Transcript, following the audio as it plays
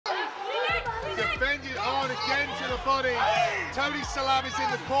bending on again to the body. Tony Salam is in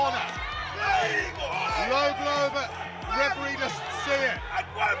the corner. Low blow, but referee doesn't see it.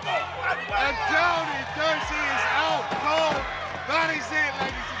 And down he goes, he is out cold. That is it,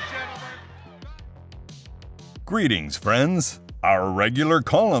 ladies and gentlemen. Greetings, friends. Our regular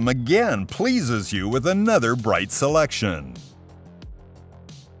column again pleases you with another bright selection.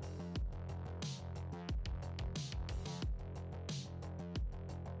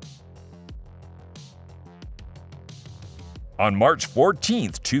 On March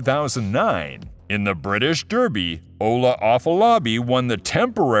 14, 2009, in the British Derby, Ola Afolabi won the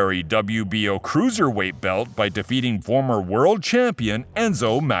temporary WBO Cruiserweight belt by defeating former world champion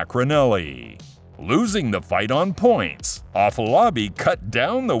Enzo Macronelli. Losing the fight on points, Afolabi cut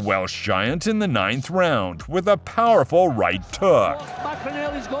down the Welsh giant in the 9th round with a powerful right hook.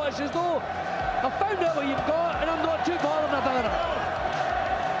 Macronelli's got it, says, no, I found out what you've got and I'm not too bothered about it.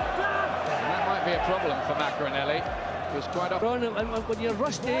 That might be a problem for Macronelli. It was quite up. When you're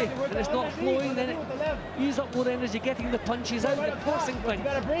rusty and it's not flowing, then it uses up more energy getting the punches out, the forcing thing. You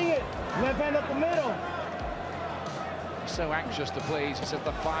gotta bring it. Left hand up the middle. So anxious to please. He said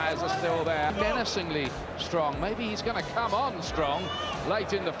the fires are still there. Menacingly strong. Maybe he's going to come on strong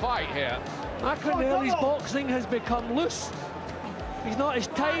late in the fight here. Macronelli's boxing has become loose. He's not as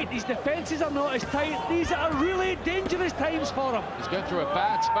tight. His defences are not as tight. These are really dangerous times for him. He's going through a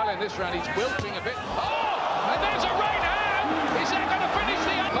bad spell in this round. He's wilting a bit. Oh! And there's a right hand! Is that going to finish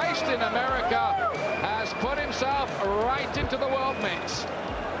the... Based in America, has put himself right into the world mix.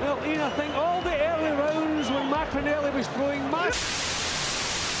 Well, Ian, I think all the early rounds when Macronelli was throwing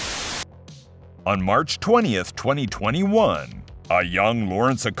On March 20th, 2021, a young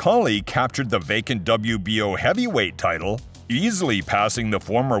Lawrence Akali captured the vacant WBO heavyweight title, easily passing the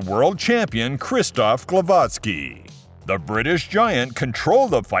former world champion Krzysztof Glowacki. The British giant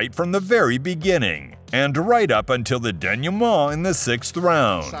controlled the fight from the very beginning, and right up until the denouement in the 6th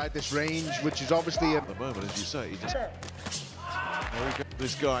round. Inside this range, which is obviously at the moment, as you say, he just...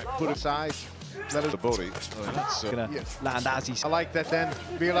 This guy put it aside, let it the body. Gonna land as he's... I like that then.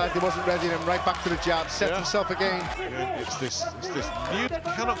 Realised he wasn't ready and right back to the jab, set himself again. Yeah, it's this new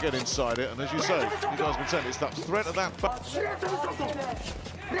cannot get inside it, and as you say, you guys have been saying, it's that threat of that.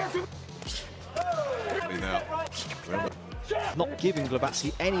 Now, not giving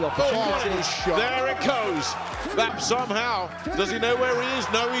Glowacki any opportunities. There it goes. That somehow, does he know where he is?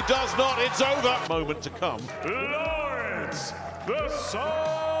 No, he does not. It's over. Moment to come. Lawrence, the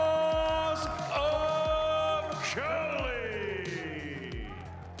sauce of Kelly.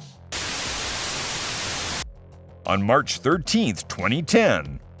 On March 13th,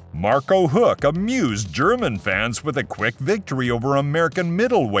 2010, Marco Huck amused German fans with a quick victory over American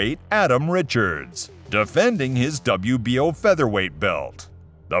middleweight Adam Richards, defending his WBO featherweight belt.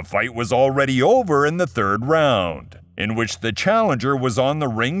 The fight was already over in the 3rd round, in which the challenger was on the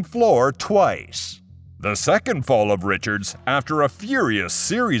ring floor twice. The second fall of Richards, after a furious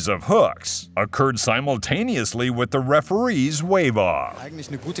series of hooks, occurred simultaneously with the referee's wave-off. Eigentlich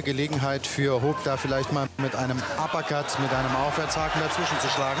eine gute Gelegenheit für Hook, da vielleicht mal mit einem Uppercut, mit einem Aufwärtshaken dazwischen zu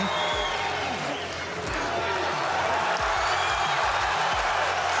schlagen.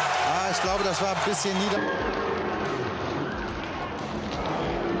 Ich glaube, das war ein bisschen nieder.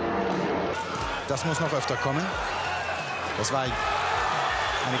 Das muss noch öfter kommen. Das war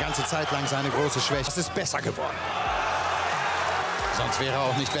eine ganze Zeit lang seine große Schwäche. Es ist besser geworden. Sonst wäre er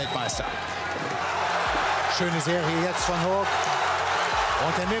auch nicht Weltmeister. Schöne Serie jetzt von Hook.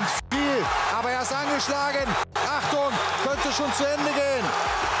 Und er nimmt viel, aber er ist angeschlagen. Achtung, könnte schon zu Ende gehen.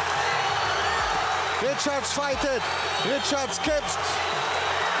 Richards fightet. Richards kämpft.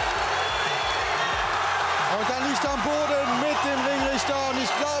 Und dann liegt er am Boden mit dem Ringrichter. Und ich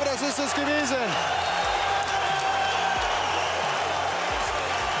glaube, das ist es gewesen.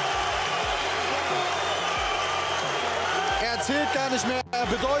 Er zählt gar nicht mehr. Er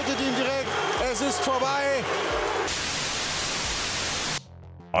bedeutet ihm direkt, es ist vorbei.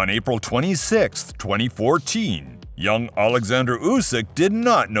 On April 26, 2014, young Alexander Usyk did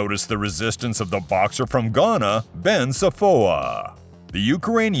not notice the resistance of the boxer from Ghana, Ben Safoa. The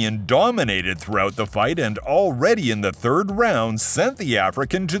Ukrainian dominated throughout the fight and already in the 3rd round sent the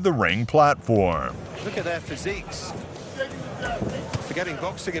African to the ring platform. Look at their physiques. Forgetting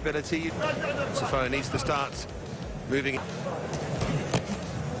boxing ability, Safoa needs to start moving.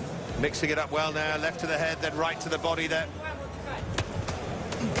 Mixing it up well now, left to the head, then right to the body there.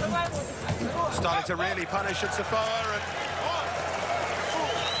 Starting to really punish at Safoa and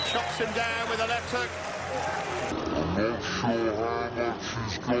chops him down with a left hook. I'm not sure how much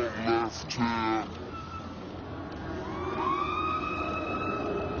he's got left here.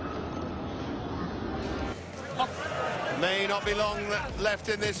 May not be long left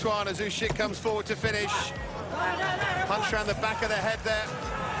in this one as Usyk comes forward to finish. Punch around the back of the head there.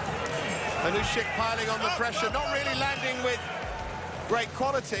 And Usyk piling on the pressure, not really landing with great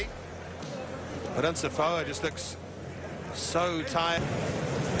quality. But Unsafoa just looks so tired.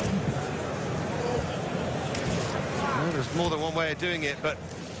 Well, there's more than one way of doing it, but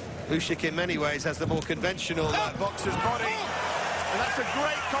Usyk in many ways has the more conventional boxer's body. And that's a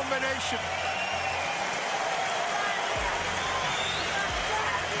great combination.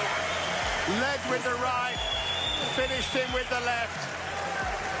 Led with the right, finished him with the left.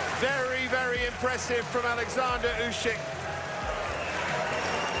 Very, very impressive from Alexander Usyk.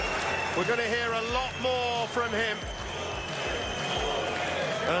 We're going to hear a lot more from him.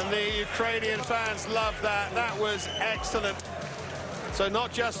 And the Ukrainian fans love that. That was excellent. So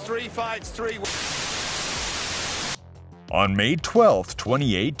not just 3 fights, 3 wins. On May 12,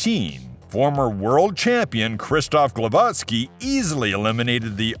 2018, former world champion Krzysztof Glowacki easily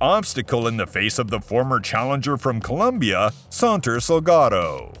eliminated the obstacle in the face of the former challenger from Colombia, Santer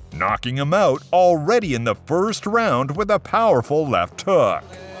Salgado, knocking him out already in the first round with a powerful left hook.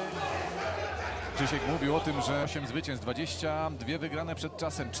 Krzysiek mówił o tym, że 8 zwycięstw, 22 wygrane przed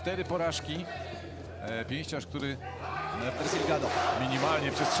czasem, 4 porażki. Pięściarz, który Silgado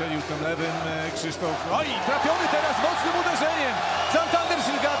minimalnie przestrzelił tym lewym Krzysztof. Oj, trafiony teraz mocnym uderzeniem. Santander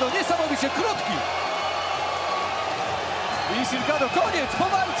Silgado, niesamowicie krótki. I Silgado, koniec po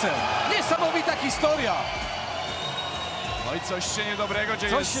walce. Niesamowita historia. No i coś się niedobrego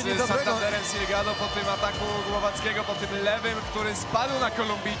dzieje z Santanderem Silgado po tym ataku Głowackiego, po tym lewym, który spadł na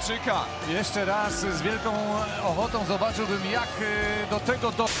Kolumbijczyka. Jeszcze raz z wielką ochotą zobaczyłbym, jak do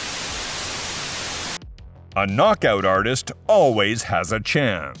tego A knockout artist always has a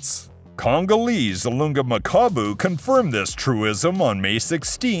chance. Congolese Ilunga Makabu confirmed this truism on May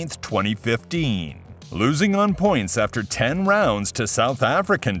 16, 2015. Losing on points after 10 rounds to South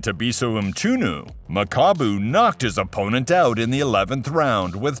African Tabiso Mchunu, Makabu knocked his opponent out in the 11th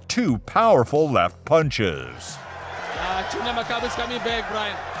round with 2 powerful left punches. Junior Makabu is coming back,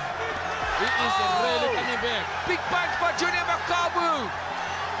 Brian. He is really coming back. Big punch by Junior Makabu.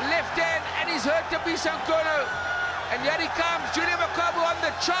 Left hand, and he's hurt Tabiso Mchunu. And here he comes, Junior Makabu on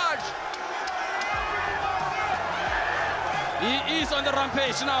the charge. He is on the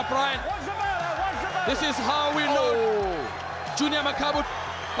rampage now, Brian. This is how we know Junior Makabu,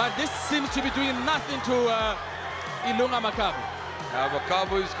 but this seems to be doing nothing to Ilunga Makabu.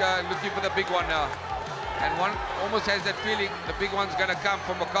 Makabu is looking for the big one now. And one almost has that feeling the big one's going to come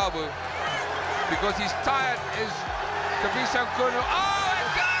from Makabu. Because he's tired, is Tabiso Mchunu. Oh, and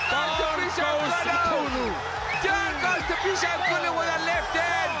down goes Tabiso Mchunu! Down goes Tabiso Mchunu with a left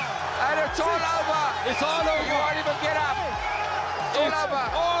hand! And it's all over! It's all over! He won't even get up! It's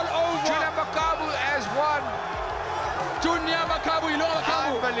all over! Junior Makabu has won! Junior Makabu, Ilunga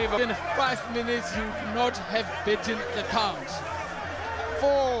Makabu! Unbelievable! In 5 minutes, you would not have beaten the count.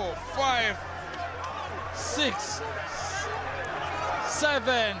 4, 5, 6,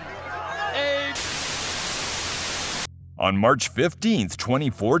 7, 8. On March 15,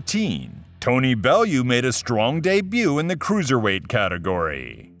 2014, Tony Bellew made a strong debut in the cruiserweight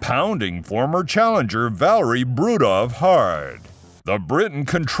category, pounding former challenger Valery Brudov hard. The Briton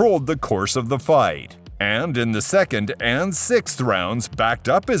controlled the course of the fight, and in the 2nd and 6th rounds backed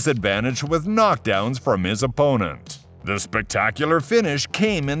up his advantage with knockdowns from his opponent. The spectacular finish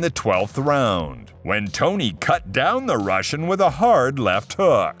came in the 12th round, when Tony cut down the Russian with a hard left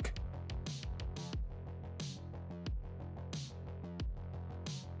hook.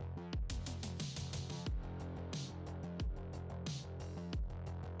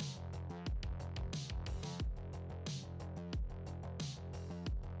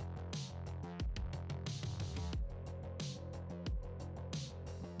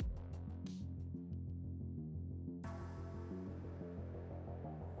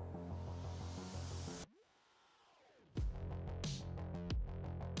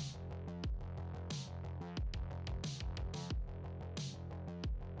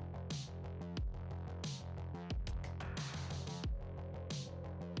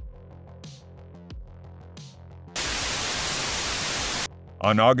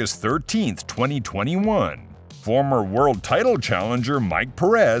 On August 13, 2021, former world title challenger Mike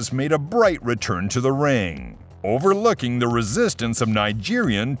Perez made a bright return to the ring, overlooking the resistance of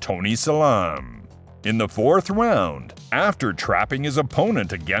Nigerian Tony Salam. In the 4th round, after trapping his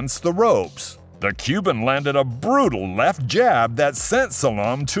opponent against the ropes, the Cuban landed a brutal left jab that sent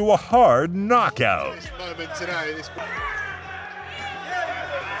Salam to a hard knockout.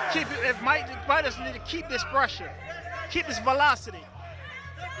 Fighters need to keep this pressure, keep this velocity.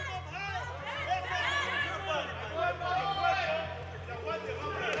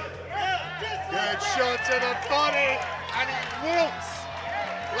 shot to the body, and it wilts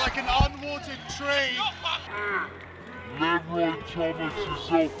like an unwatered tree. Leroy Thomas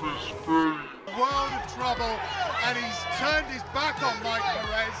is off his feet. World of trouble, and he's turned his back on Mike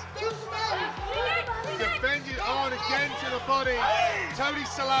Perez. Defended on again to the body. Tony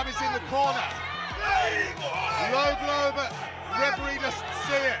Salam is in the corner. Low blow, but referee doesn't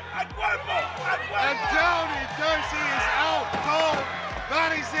see it. And down he goes, he is out cold.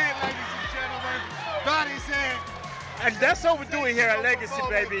 That is it, ladies and gentlemen. That is it. And that's what we're doing here at Legacy,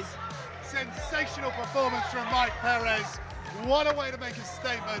 baby. Sensational performance from Mike Perez. What a way to make a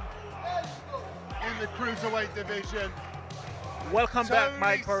statement in the cruiserweight division. Welcome back,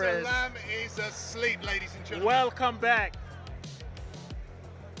 Mike Perez. Salam is asleep, ladies and gentlemen. Welcome back.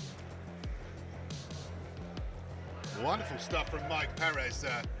 Wonderful stuff from Mike Perez.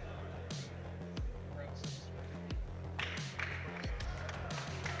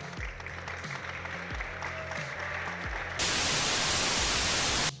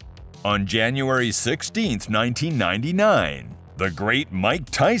 On January 16, 1999, the great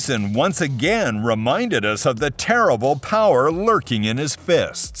Mike Tyson once again reminded us of the terrible power lurking in his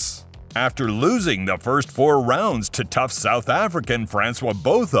fists. After losing the first 4 rounds to tough South African Francois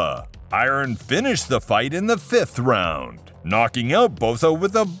Botha, Iron finished the fight in the 5th round, knocking out Botha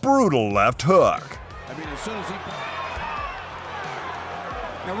with a brutal left hook. I mean, as soon as he...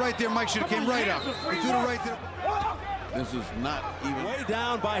 Now right there, Mike should have came right up. He threw it right there. This is not even... Way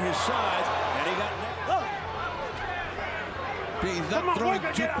down by his side, and he got... He's not throwing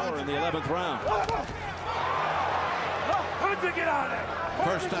too far in the 11th round. Get out of there.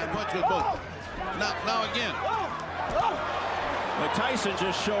 First time punch with both. Now again. But Tyson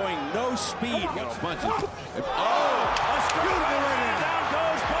just showing no speed. Punches. Oh! Beautiful right hand. Down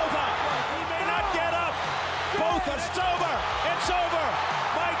goes Botha. He may not get up. Botha, it's over. It's over.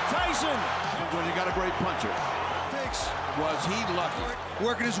 Mike Tyson. When you got a great puncher. Was he lucky?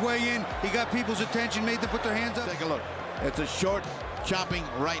 Working his way in. He got people's attention, made them put their hands up. Take a look. It's a short, chopping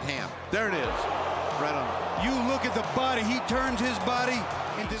right hand. There it is. Right on. You look at the body. He turns his body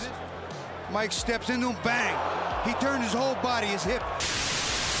into this. Mike steps into him, bang. He turned his whole body, his hip.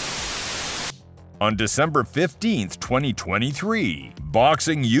 On December 15, 2023,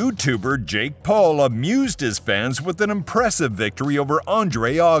 boxing YouTuber Jake Paul amused his fans with an impressive victory over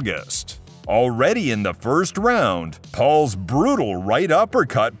Andre August. Already in the first round, Paul's brutal right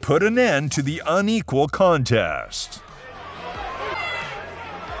uppercut put an end to the unequal contest.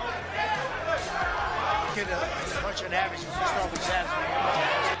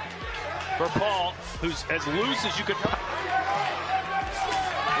 For Paul, who's as loose as you could.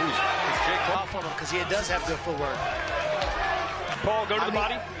 Jake off on him because he does have good footwork. Paul, go to the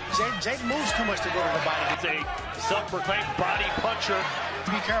body. Jake moves too much to go to the body. It's a self-proclaimed body puncher.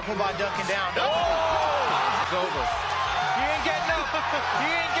 Be careful about ducking down. Oh! It's over. He ain't getting up. He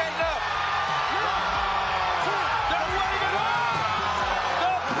ain't getting up. They're waving up.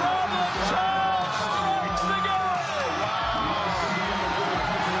 The problem child strikes again.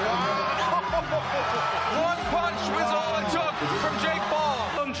 One punch was all it took from Jake Paul.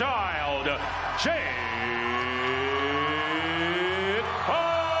 Child, Jake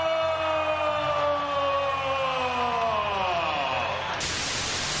Paul.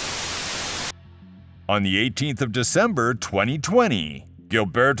 On the 18th of December 2020,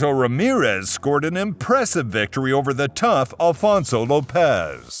 Gilberto Ramirez scored an impressive victory over the tough Alfonso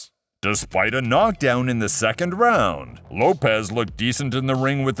Lopez. Despite a knockdown in the 2nd round, Lopez looked decent in the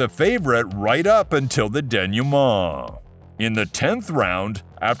ring with the favorite right up until the denouement. In the 10th round,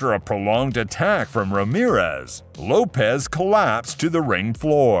 after a prolonged attack from Ramirez, Lopez collapsed to the ring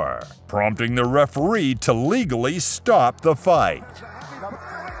floor, prompting the referee to legally stop the fight.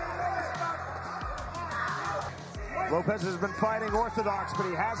 Lopez has been fighting orthodox, but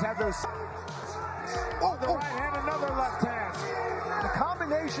he has had those... Oh, the right hand, another left hand. The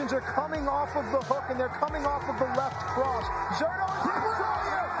combinations are coming off of the hook, and they're coming off of the left cross. Zerno is in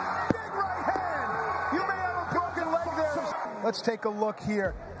there. Big right hand. You may have a broken leg there. Let's take a look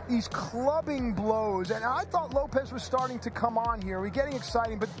here. He's clubbing blows, and I thought Lopez was starting to come on here. We're getting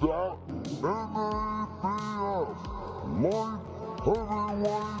exciting, but... That NABF Light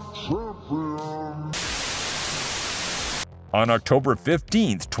Heavyweight Champion. On October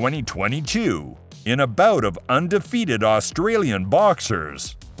 15, 2022, in a bout of undefeated Australian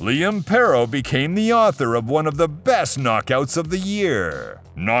boxers, Liam Perro became the author of one of the best knockouts of the year,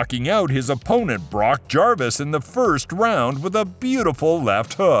 knocking out his opponent Brock Jarvis in the 1st round with a beautiful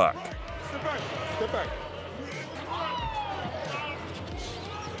left hook. Step back. Step back.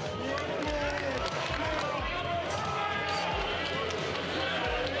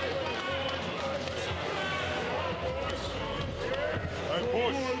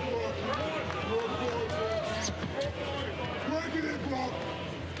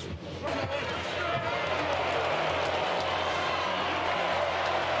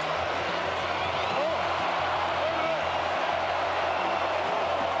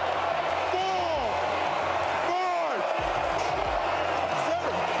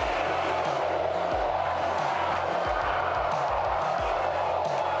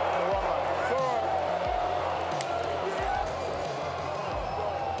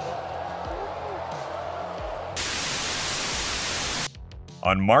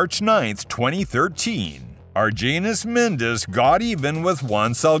 On March 9th, 2013, Argenis Mendes got even with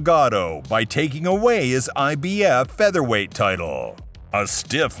Juan Salgado by taking away his IBF featherweight title. A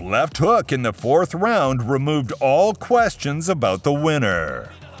stiff left hook in the 4th round removed all questions about the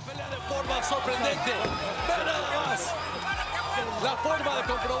winner.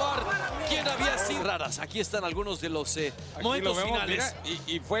 Aquí están algunos de los momentos finales. Mira,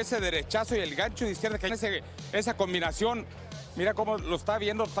 y fue ese derechazo y el gancho de izquierda, que esa combinación, mira cómo lo está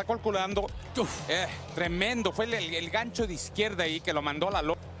viendo, lo está calculando. Tremendo, fue el gancho de izquierda ahí que lo mandó a la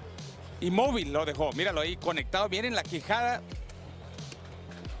lona. Inmóvil lo dejó, míralo ahí conectado, miren la quijada.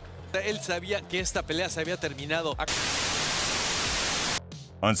 Él sabía que esta pelea se había terminado.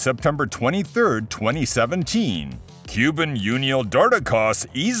 On September 23, 2017, Cuban Yuniel Dorticos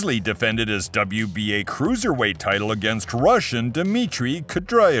easily defended his WBA cruiserweight title against Russian Dmitry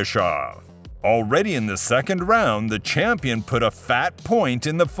Kudryashov. Already in the 2nd round, the champion put a fat point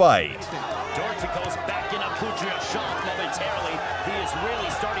in the fight. Dorticos backing up Kudryashov momentarily. He is really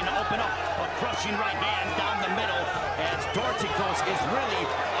starting to open up a crushing right hand down the middle as Dorticos is really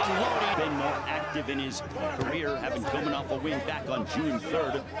unloading. Been more active in his career, having coming off a win back on June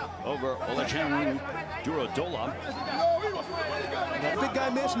 3rd over Alexandru Durodola. That big guy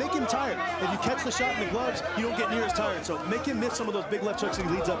miss, make him tired. If you catch the shot in the gloves, you don't get near as tired. So make him miss some of those big left hooks he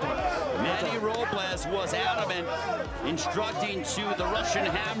leads up on. Manny Robles was adamant, instructing to the Russian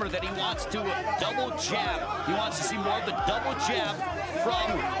Hammer that he wants to double jab. He wants to see more of the double jab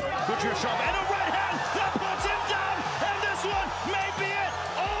from Kudryashov. And a right hand that puts him down. And this one may be it.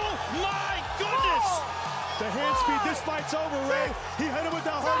 Oh my goodness! The hand speed, this fight's over, Ray. He hit him with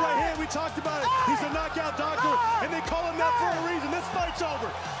that hard right hand. We talked about it. He's a knockout doctor, and they call him that for a reason. This fight's over.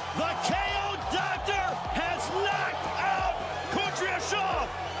 The KO doctor has knocked out Kudryashov.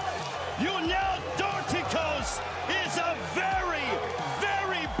 Yuniel Dorticos is a very,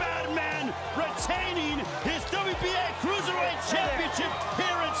 very bad man, retaining his WBA Cruiserweight Championship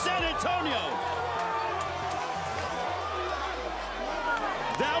here in San Antonio.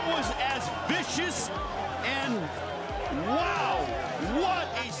 That was as vicious